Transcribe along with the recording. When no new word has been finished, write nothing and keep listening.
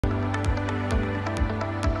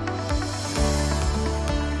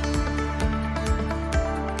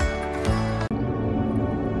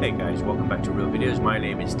Hey guys, welcome back to Real Videos. My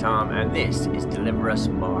name is Tom and this is Deliver Us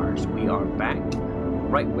Mars. We are back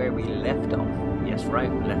right where we left off. Yes,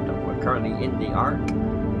 right, we left off. We're currently in the Ark,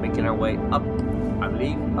 making our way up, I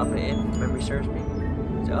believe, up if memory serves me.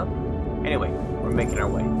 Is it up? Anyway, we're making our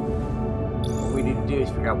way. What we need to do is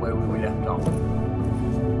figure out where we were left off.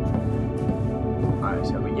 Alright,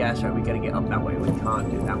 so we gotta get up that way. We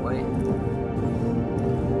can't do that way.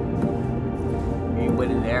 He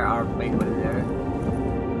went in there, our mate went in there.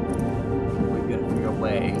 We've got to figure a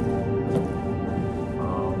way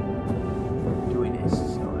of doing this.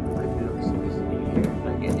 So if I do this here, can I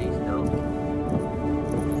get these? No.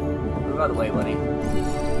 Move out of the way, buddy.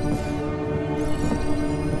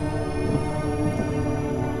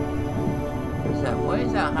 What's that? Why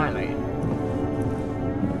is that highlighted?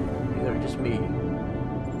 These are just me.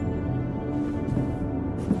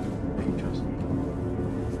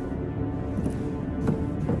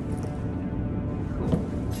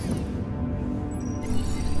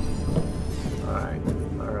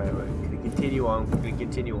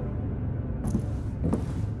 Continue on.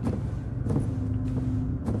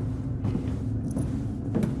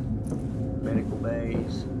 Medical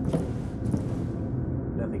bays.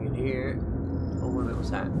 Nothing in here. Oh, what was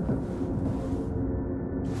that?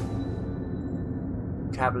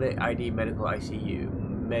 Tablet ID Medical ICU.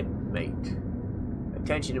 Medmate.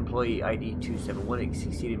 Attention employee ID 271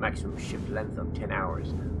 exceeded maximum shift length of 10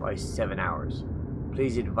 hours by 7 hours.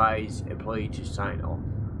 Please advise employee to sign off.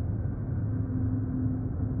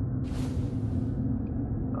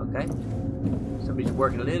 Okay. Somebody's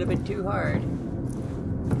working a little bit too hard.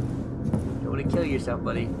 Don't want to kill yourself,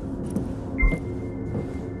 buddy.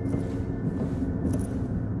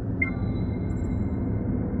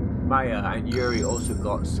 Maya and Yuri also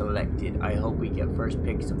got selected. I hope we get first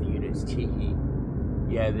picks of the units. Teehee.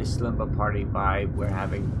 Yeah, this slumber party vibe we're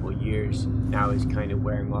having for years now is kind of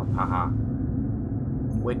wearing off. Haha.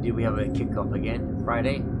 When did we have a kickoff again?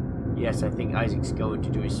 Friday? Yes, I think Isaac's going to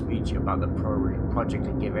do a speech about the project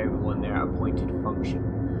and give everyone their appointed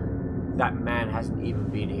function. That man hasn't even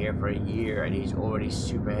been here for a year and he's already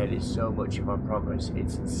spearheaded so much of our progress.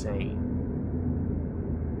 It's insane.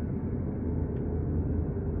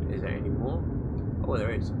 Is there any more? Oh,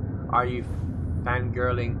 there is. Are you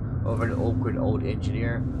fangirling over an awkward old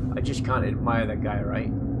engineer? I just can't admire that guy,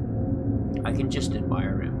 right? I can just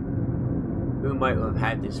admire him. Who might have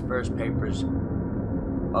had his first papers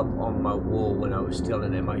up on my wall when I was still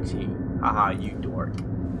in MIT. Haha, you dork.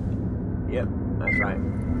 Yep, that's right.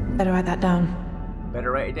 Better write that down.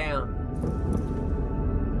 Better write it down.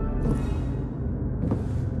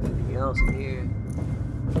 Anything else in here?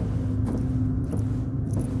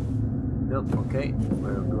 Nope, okay.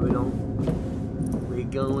 We're going on. We're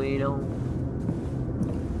going on.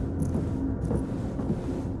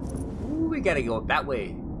 Ooh, we gotta go up that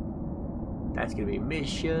way. That's gonna be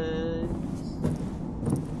missions.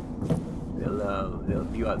 They'll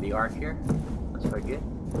view out the Ark here. That's very good.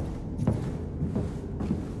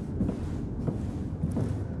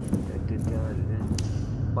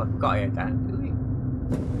 Well, got it that, do we?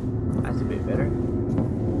 That's a bit better.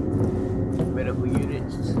 Medical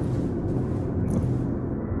units.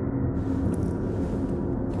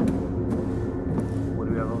 What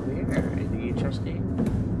do we have over here? Anything interesting?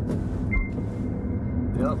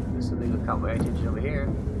 Nope, there's something that caught my attention over here.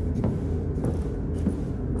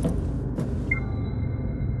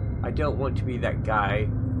 I don't want to be that guy,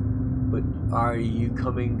 but are you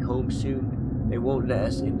coming home soon? They won't let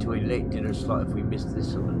us into a late dinner slot if we miss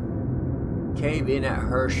this one. Cave in at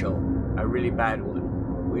Herschel, a really bad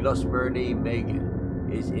one. We lost Bernie. Megan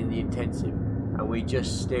is in the intensive, and we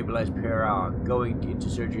just stabilized PRR, going into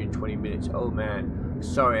surgery in 20 minutes. Oh man,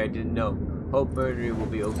 sorry I didn't know. Hope Bernie will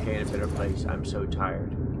be okay in a better place. I'm so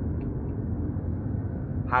tired.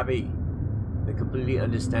 Happy, the completely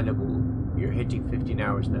understandable. You're hitting 15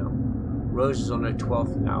 hours now. Rose is on her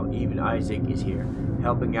 12th now. Even Isaac is here,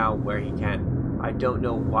 helping out where he can. I don't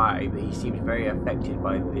know why, but he seems very affected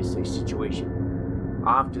by this situation.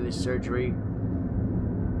 After this surgery,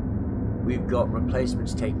 we've got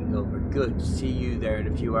replacements taking over. Good. See you there in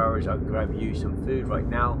a few hours. I'll grab you some food right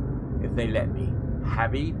now, if they let me.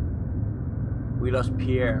 Habib? We lost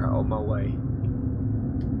Pierre on my way.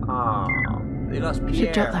 Ah, they lost Pierre. You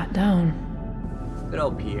should jot that down. Good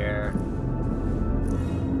old Pierre.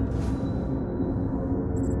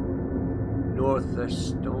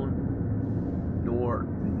 Northstone.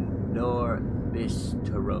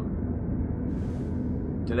 Northvista Road.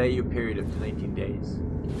 Delay your period up to 19 days.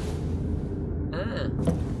 Ah,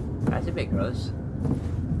 that's a bit gross.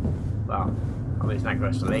 Well, I mean, it's not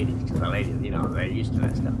gross to ladies, because the ladies, you know, they're used to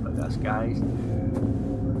that stuff, but us guys.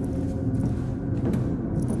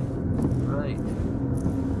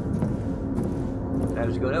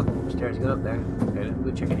 Stairs going up. Stairs going up there. Okay, let's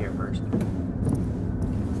go check in here first.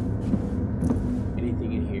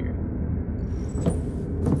 Anything in here?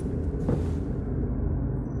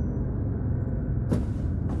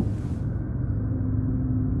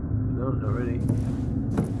 No, not really.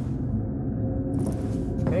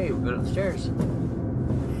 Okay, we're going upstairs.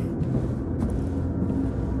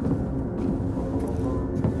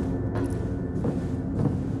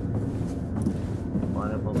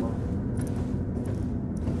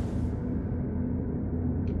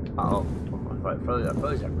 Uh-oh. I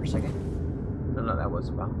froze there for a second. I don't know what that was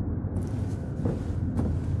about.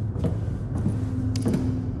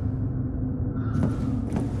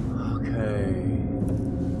 Okay.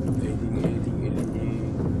 Anything.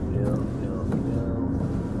 No.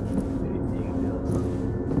 Anything, no.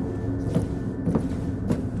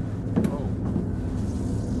 Oh.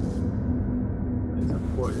 There's a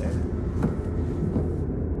port there.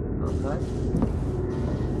 Okay.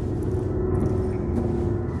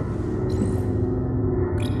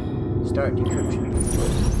 Start decryption.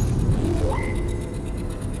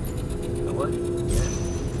 What? Yeah.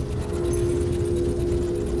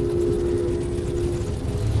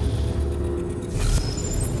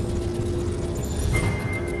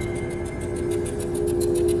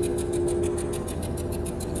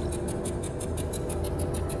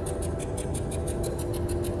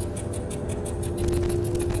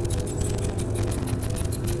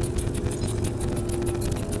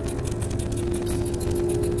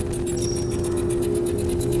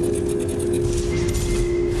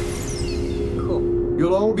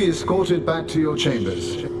 You'll all be escorted back to your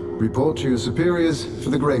chambers. Report to your superiors for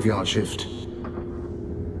the graveyard shift.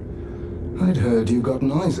 I'd heard you got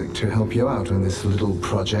an Isaac to help you out on this little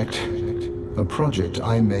project. A project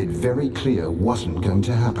I made very clear wasn't going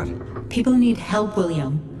to happen. People need help,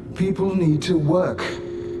 William. People need to work.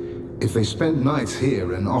 If they spend nights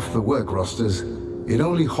here and off the work rosters, it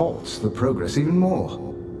only halts the progress even more.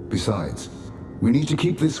 Besides, we need to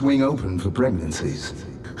keep this wing open for pregnancies.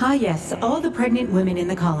 Ah yes, all the pregnant women in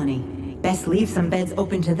the colony. Best leave some beds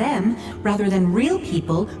open to them, rather than real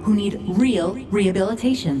people who need real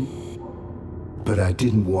rehabilitation. But I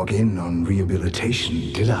didn't walk in on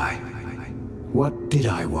rehabilitation, did I? What did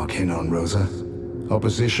I walk in on, Rosa?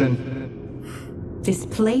 Opposition? This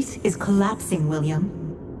place is collapsing, William.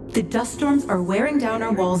 The dust storms are wearing down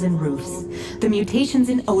our walls and roofs. The mutations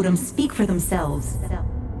in Odom speak for themselves.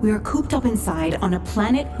 We are cooped up inside on a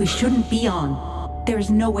planet we shouldn't be on. There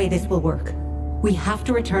is no way this will work. We have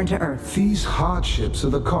to return to Earth. These hardships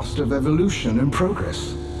are the cost of evolution and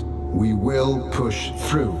progress. We will push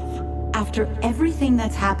through. After everything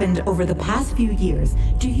that's happened over the past few years,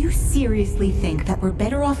 do you seriously think that we're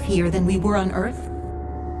better off here than we were on Earth?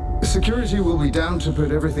 Security will be down to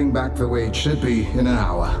put everything back the way it should be in an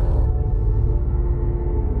hour.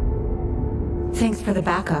 Thanks for the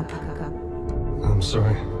backup. I'm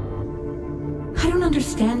sorry. I don't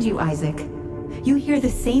understand you, Isaac. You hear the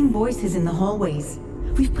same voices in the hallways.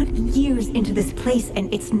 We've put years into this place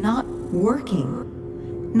and it's not working.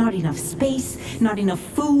 Not enough space, not enough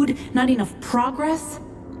food, not enough progress.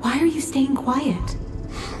 Why are you staying quiet?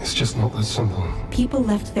 It's just not that simple. People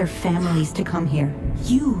left their families to come here.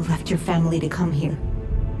 You left your family to come here.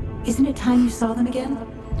 Isn't it time you saw them again?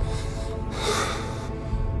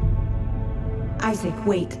 Isaac,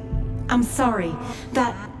 wait. I'm sorry.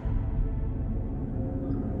 That...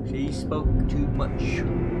 She spoke too much.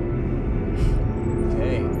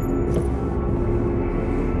 Okay.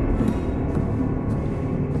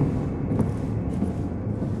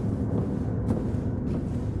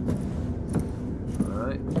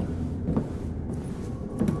 Alright.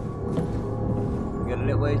 We got a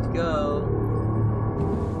little ways to go.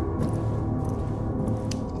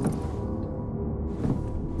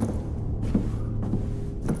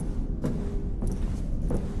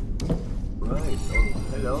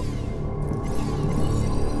 Hello.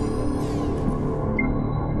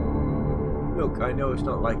 Look, I know it's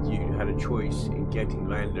not like you had a choice in getting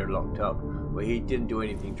Lander locked up, but he didn't do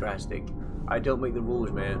anything drastic. I don't make the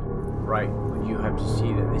rules, man. Right, but you have to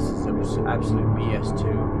see that this is absolute BS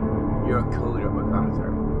too. You're a coder,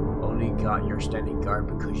 MacArthur. Only got your standing guard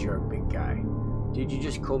because you're a big guy. Did you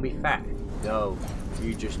just call me fat? No,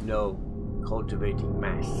 you just know cultivating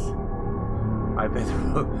mass. I bet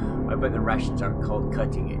the rations aren't called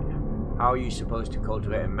cutting it. How are you supposed to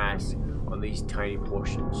cultivate a mass on these tiny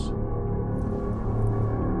portions?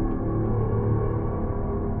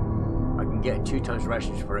 I can get 2 times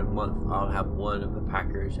rations for a month. I'll have one of the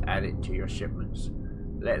packers add it to your shipments.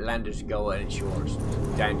 Let Landers go and it's yours.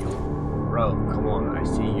 Daniel. Bro, come on, I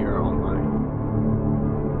see you're online.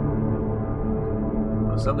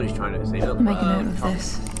 Well, somebody's trying to say, look, Make a note of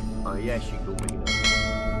this. Oh, yeah, she could make a note.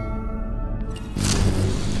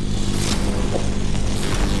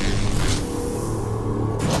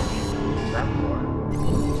 What's that for?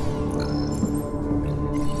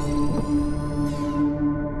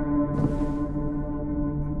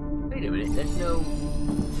 Wait a minute, there's no...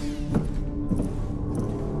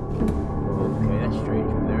 Okay, that's strange,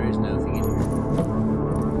 but there is nothing in here.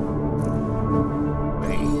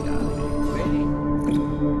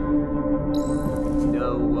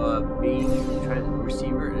 Beam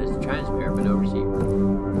receiver is transmitter, but no receiver.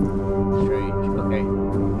 Strange. Okay.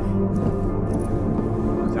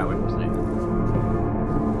 What's that one saying?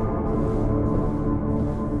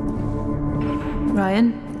 Ryan,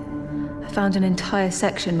 I found an entire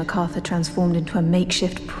section MacArthur transformed into a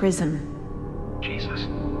makeshift prison. Jesus.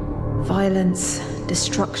 Violence,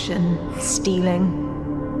 destruction, stealing.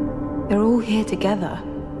 They're all here together.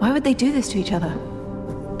 Why would they do this to each other?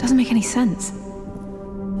 Doesn't make any sense.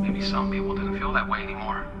 Maybe some people didn't feel that way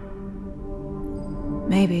anymore.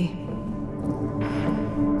 Maybe.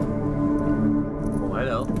 Oh,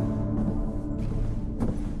 hello.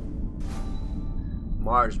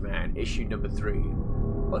 Marsman, issue number 3.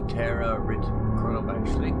 Otera, written Colonel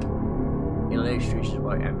Schlick. Illustrations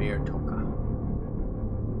by Amir Toka.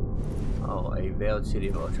 Oh, a veiled city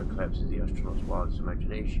of Ultra collapses the astronauts' wildest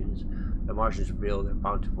imaginations. The Martians reveal their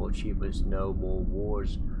bountiful achievements. No more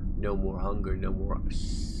wars, no more hunger, no more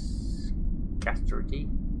scarcity.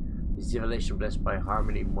 The civilization blessed by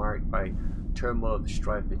harmony, marked by turmoil of the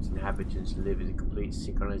strife, its inhabitants live in complete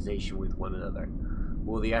synchronization with one another.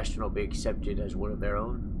 Will the astronaut be accepted as one of their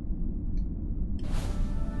own?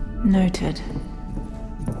 Noted.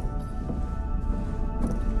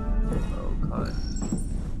 Oh god.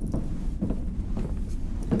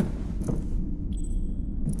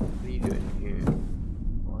 What are you doing here?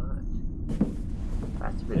 What?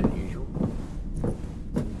 That's a bit unusual.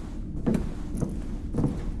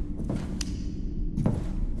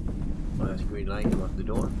 Well, that's a green light above the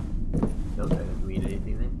door. No, that doesn't mean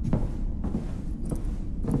anything then.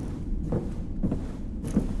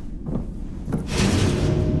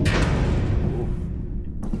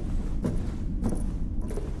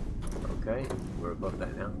 Okay, we're above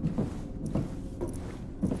that now.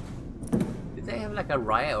 Did they have like a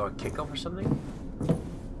riot or a kickoff or something?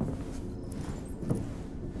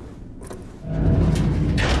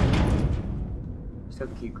 Still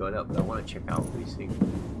keep going up, but I want to check out these things.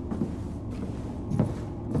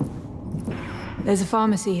 There's a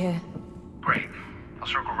pharmacy here. Great. I'll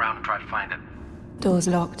circle around and try to find it. Door's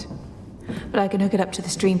locked. But I can hook it up to the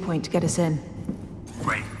stream point to get us in.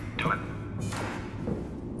 Great. Do it.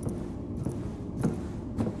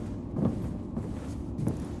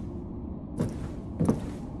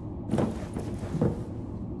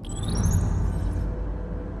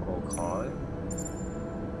 Okay.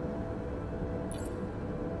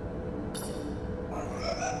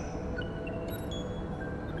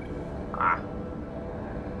 Ah.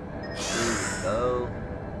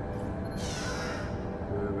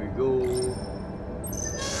 Here we go.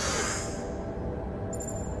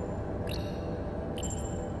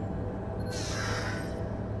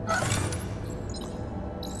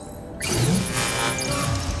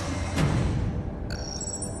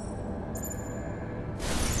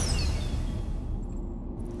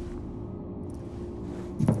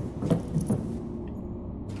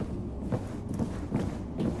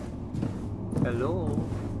 Hello.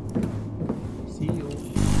 I see you.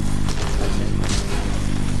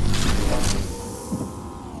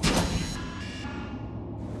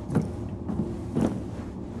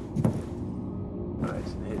 Alright,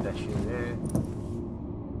 so hit that shit there.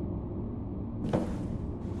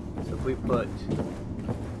 So if we put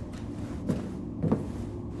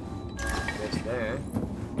this there.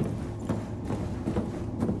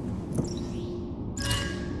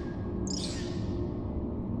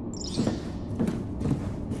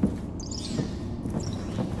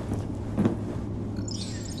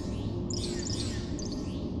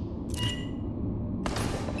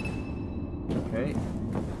 Okay.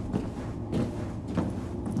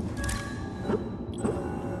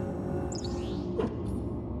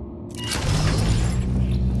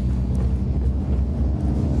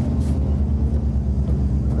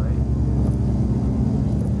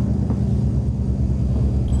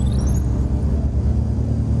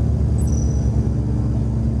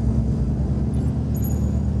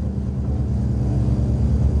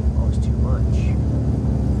 Oh, it's too much.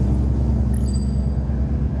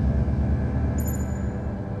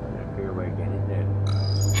 Figure a way to get in there.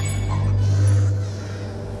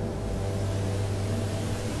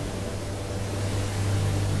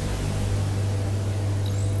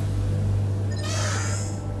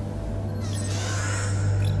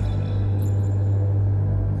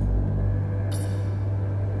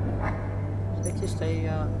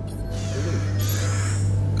 just a loop.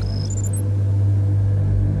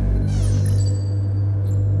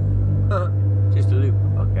 Just a loop,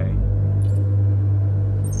 okay.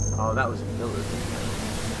 Oh, that was a filter.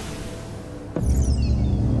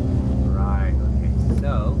 Right, okay,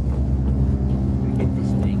 so we get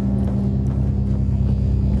this thing.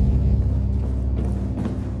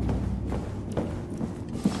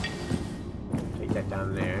 Take that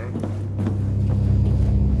down there.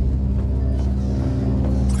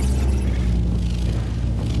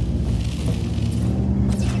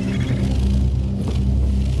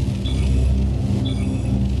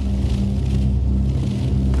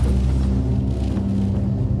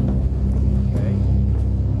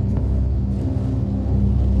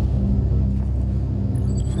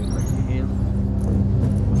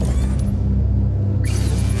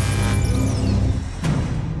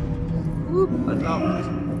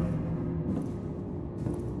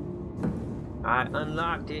 I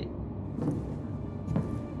unlocked it.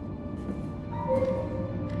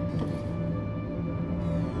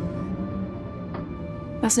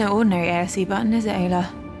 That's no ordinary ASC button, is it, Ayla?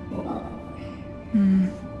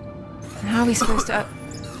 And how are we supposed to...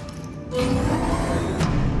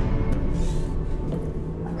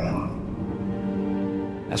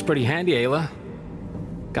 That's pretty handy, Ayla.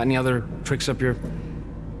 Got any other tricks up your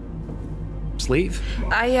sleeve?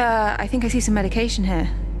 I think I see some medication here.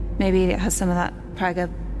 Maybe it has some of that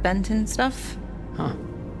Praga-Benton stuff? Huh.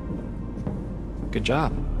 Good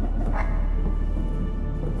job.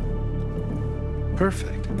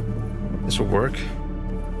 Perfect. This will work.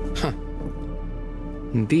 Huh.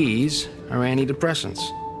 And these are antidepressants.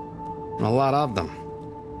 And a lot of them.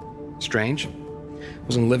 Strange.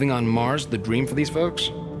 Wasn't living on Mars the dream for these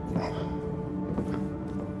folks?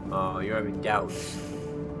 Oh, you're having doubts.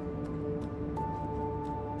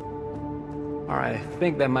 Alright, I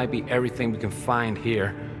think that might be everything we can find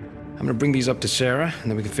here. I'm gonna bring these up to Sarah, and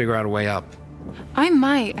then we can figure out a way up. I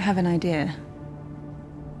might have an idea.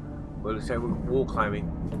 Well, let's say we're wall climbing.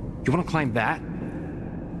 You wanna climb that?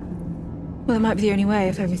 Well, it might be the only way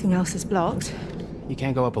if everything else is blocked. You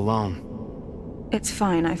can't go up alone. It's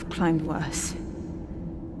fine, I've climbed worse.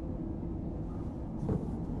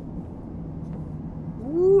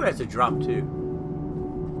 Ooh, that's a drop too.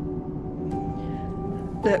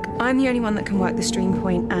 Look, I'm the only one that can work the stream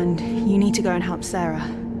point, and you need to go and help Sarah.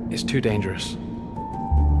 It's too dangerous.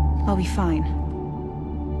 I'll be fine.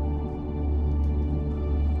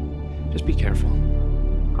 Just be careful.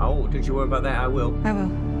 Oh, don't you worry about that, I will. I will.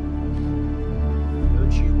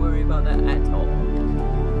 Don't you worry about that at all.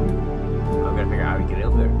 I'm gonna figure out how to get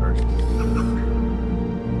up there first.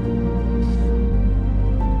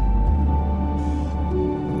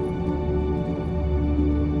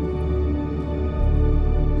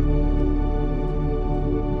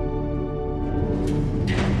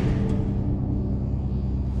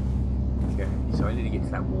 So I need to get to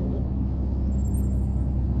that wall.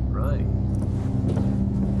 Right.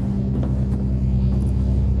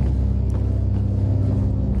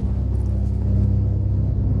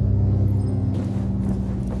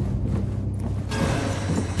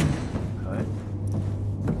 Okay.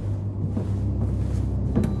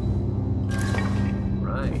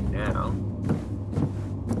 Right, now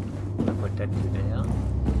I'll put that to there.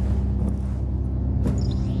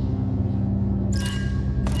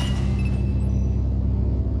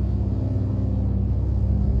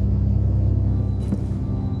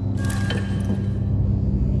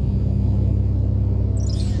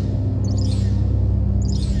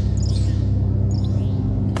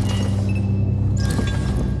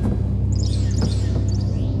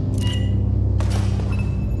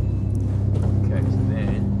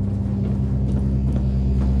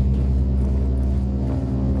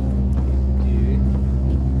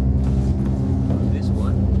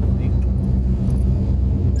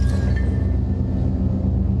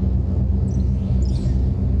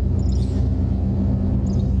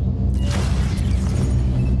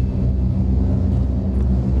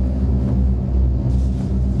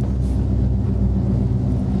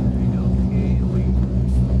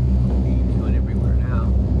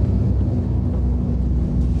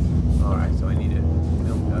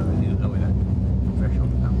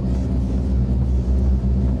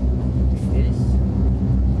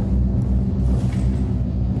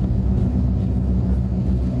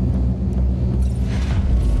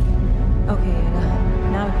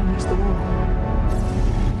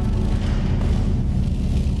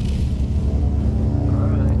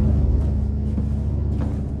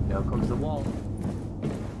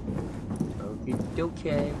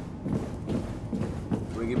 Okay.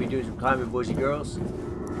 We're gonna be doing some climbing, boys and girls.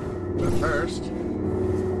 But first,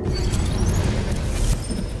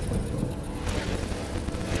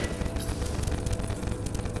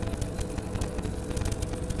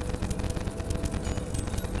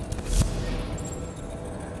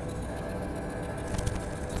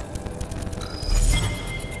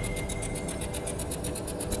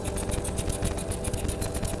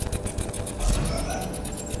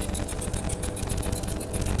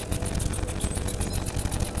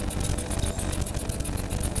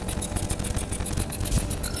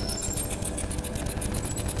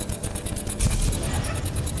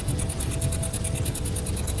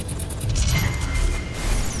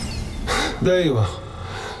 There you are.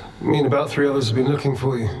 Me and about 3 others have been looking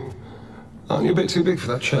for you. Aren't you a bit too big for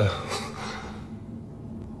that chair?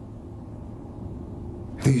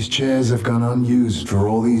 These chairs have gone unused for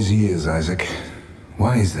all these years, Isaac.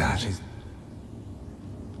 Why is that?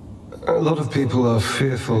 A lot of people are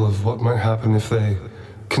fearful of what might happen if they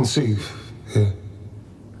conceive here.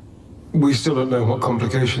 We still don't know what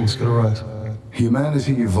complications could arise.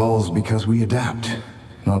 Humanity evolves because we adapt,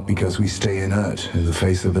 not because we stay inert in the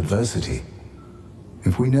face of adversity.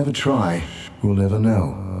 If we never try, we'll never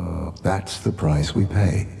know. That's the price we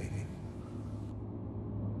pay.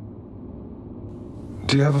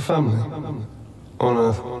 Do you have a family? On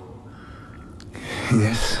Earth?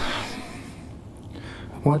 Yes.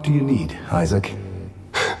 What do you need, Isaac?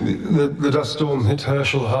 The dust storm hit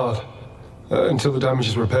Herschel hard. Until the damage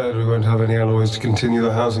is repaired, we won't have any alloys to continue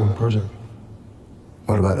the housing project.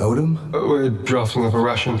 What about Odom? We're drafting up a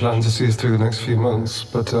ration plan to see us through the next few months,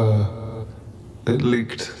 but it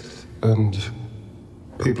leaked, and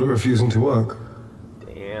people are refusing to work.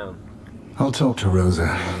 Damn. I'll talk to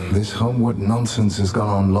Rosa. This homewood nonsense has gone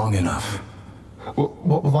on long enough.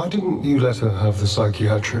 Why didn't you let her have the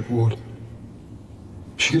psychiatric ward?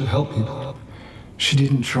 She could help people. She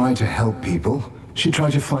didn't try to help people. She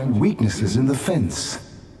tried to find weaknesses in the fence.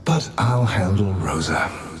 But I'll handle Rosa.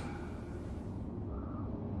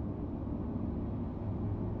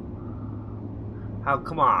 Oh,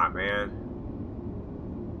 come on, man.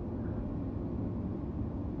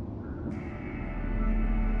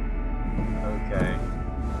 Okay.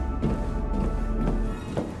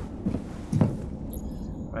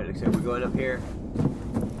 Right, looks like we're going up here.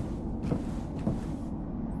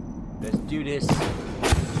 Let's do this.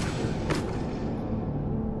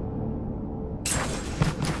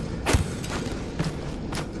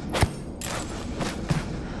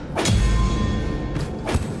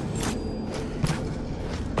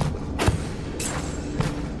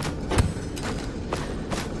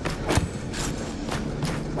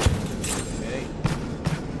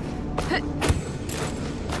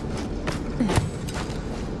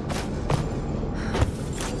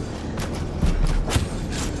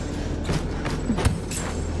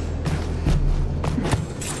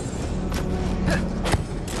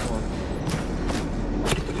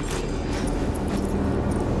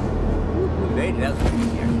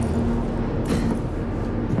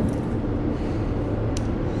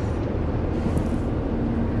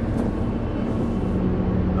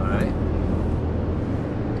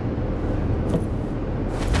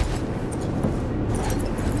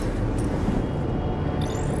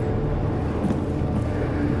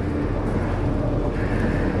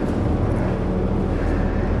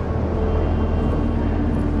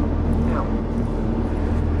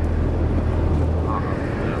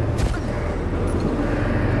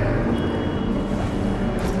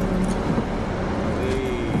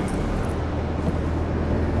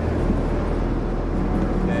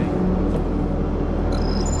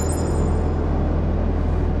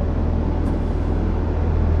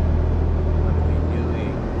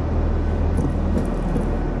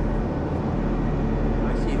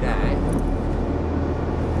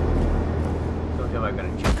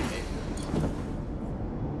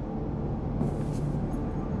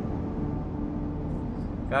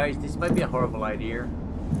 Guys, this might be a horrible idea,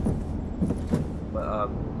 but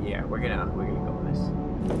yeah, we're gonna go with this.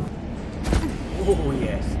 Oh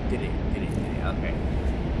yes, did it, okay.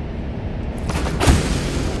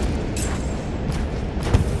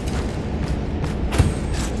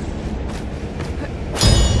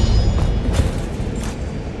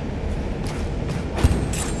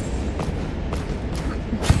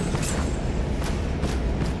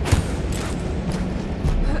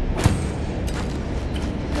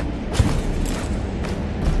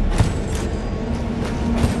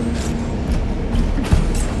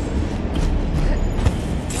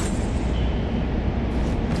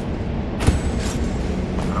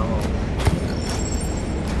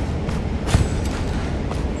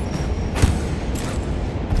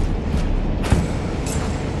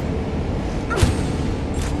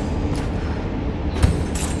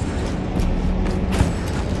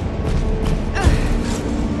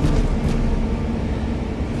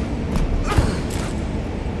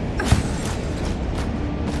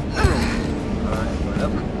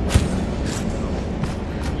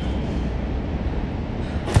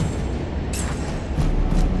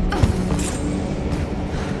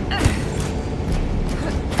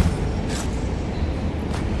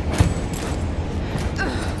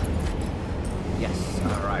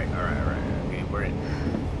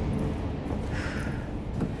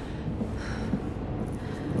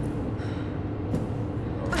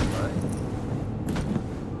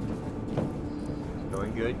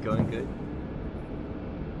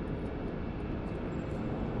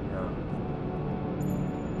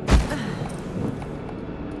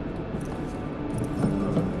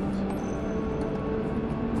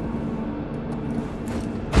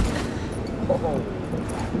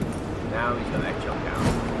 Now he's got that jump down.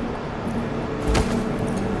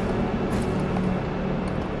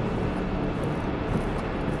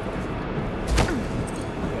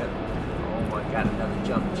 Got another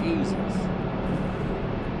jump, Jesus.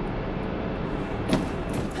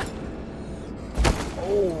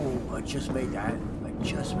 Oh, I just made that. I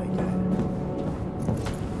just made that.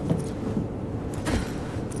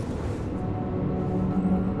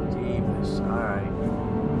 Jesus, alright.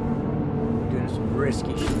 Doing some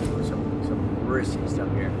risky shit, some risky stuff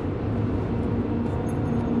here.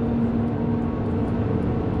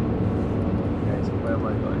 Okay, so where am I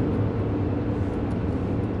going?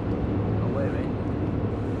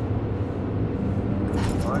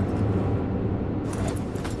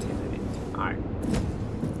 Alright.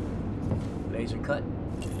 Laser cut.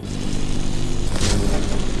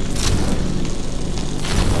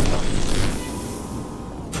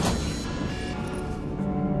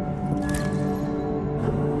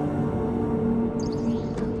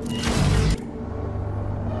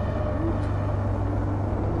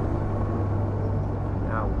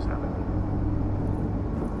 Now what's happening?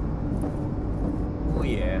 Oh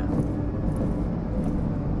yeah.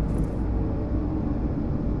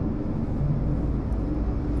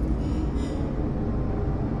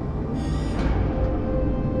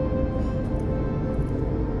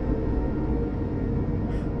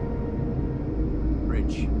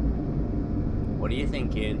 What are you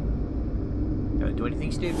thinking? Don't do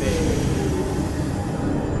anything stupid.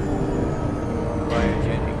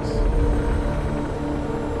 Cryogenics.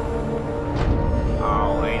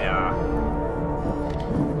 Oh, Ada.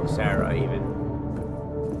 Or Sarah, even.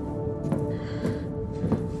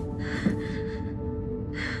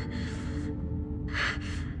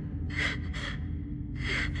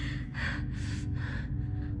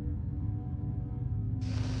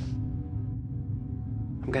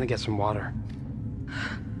 I'm gonna get some water.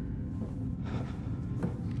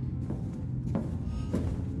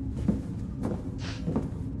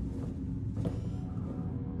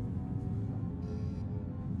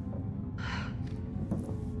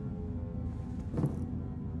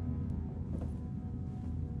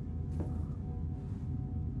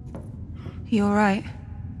 You all right?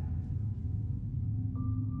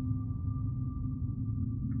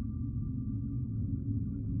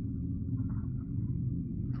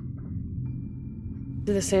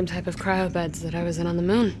 They're the same type of cryo beds that I was in on the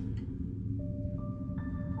moon.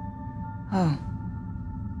 Oh.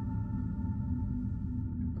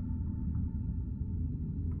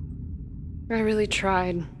 I really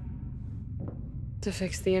tried to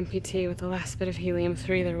fix the MPT with the last bit of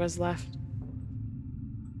helium-3 there was left.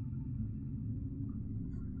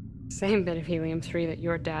 Same bit of helium-3 that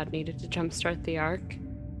your dad needed to jumpstart the Ark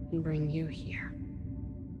and bring you here.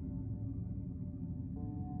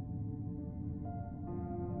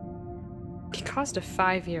 It caused a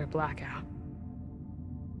 5-year blackout.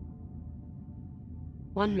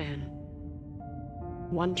 One man,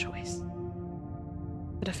 one choice.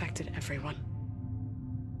 It affected everyone.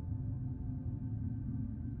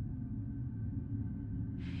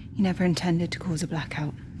 You never intended to cause a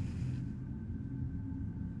blackout.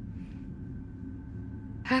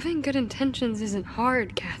 Having good intentions isn't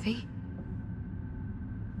hard, Kathy.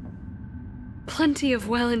 Plenty of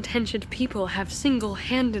well-intentioned people have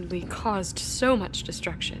single-handedly caused so much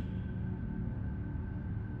destruction.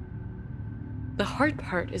 The hard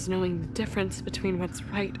part is knowing the difference between what's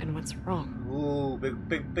right and what's wrong. Ooh,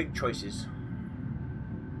 big choices.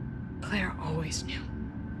 Claire always knew.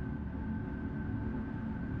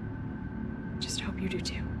 Just hope you do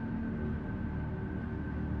too.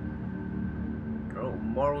 Oh,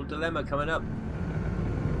 moral dilemma coming up.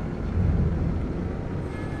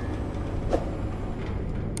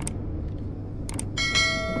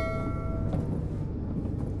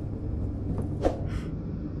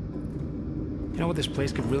 You know what this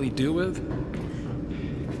place could really do with?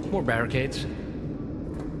 More barricades.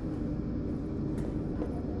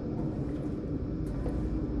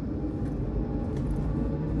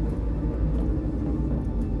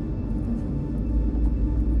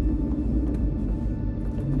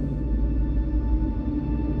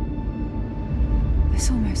 This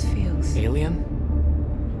almost feels... Alien?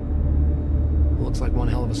 Looks like one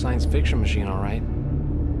hell of a science fiction machine, all right.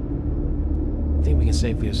 I think we can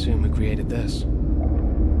safely assume who created this.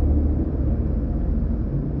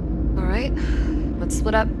 All right, let's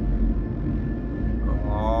split up.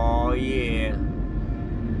 Oh, yeah.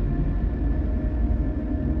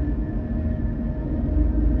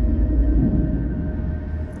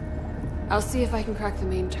 I'll see if I can crack the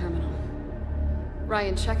main terminal.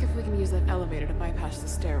 Ryan, check if we can use that elevator to bypass the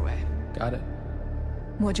stairway. Got it.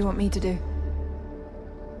 What do you want me to do?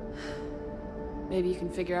 Maybe you can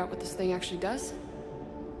figure out what this thing actually does?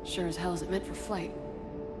 Sure as hell isn't meant for flight.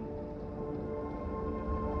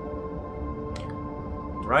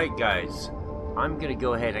 Right, guys. I'm gonna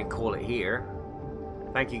go ahead and call it here.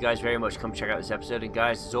 Thank you guys very much for coming to check out this episode. And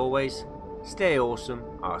guys, as always, stay awesome.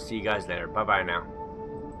 I'll see you guys later. Bye-bye now.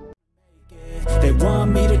 They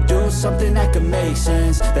want me to do something that could make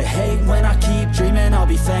sense. They hate when I keep dreaming I'll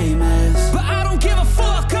be famous, but I don't give a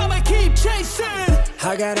fuck, I'ma keep chasing.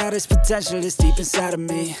 I got all this potential that's deep inside of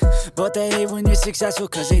me, but they hate when you're successful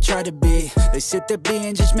cause they try to be. They sit there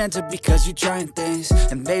being judgmental because you're trying things,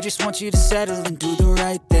 and they just want you to settle and do the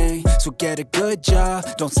right thing. So get a good job,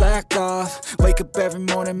 don't slack off. Wake up every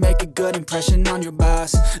morning, make a good impression on your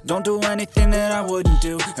boss. Don't do anything that I wouldn't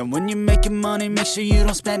do, and when you're making money, make sure you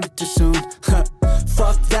don't spend it too soon.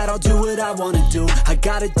 Fuck that, I'll do what I wanna do. I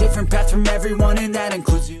got a different path from everyone and that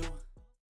includes you.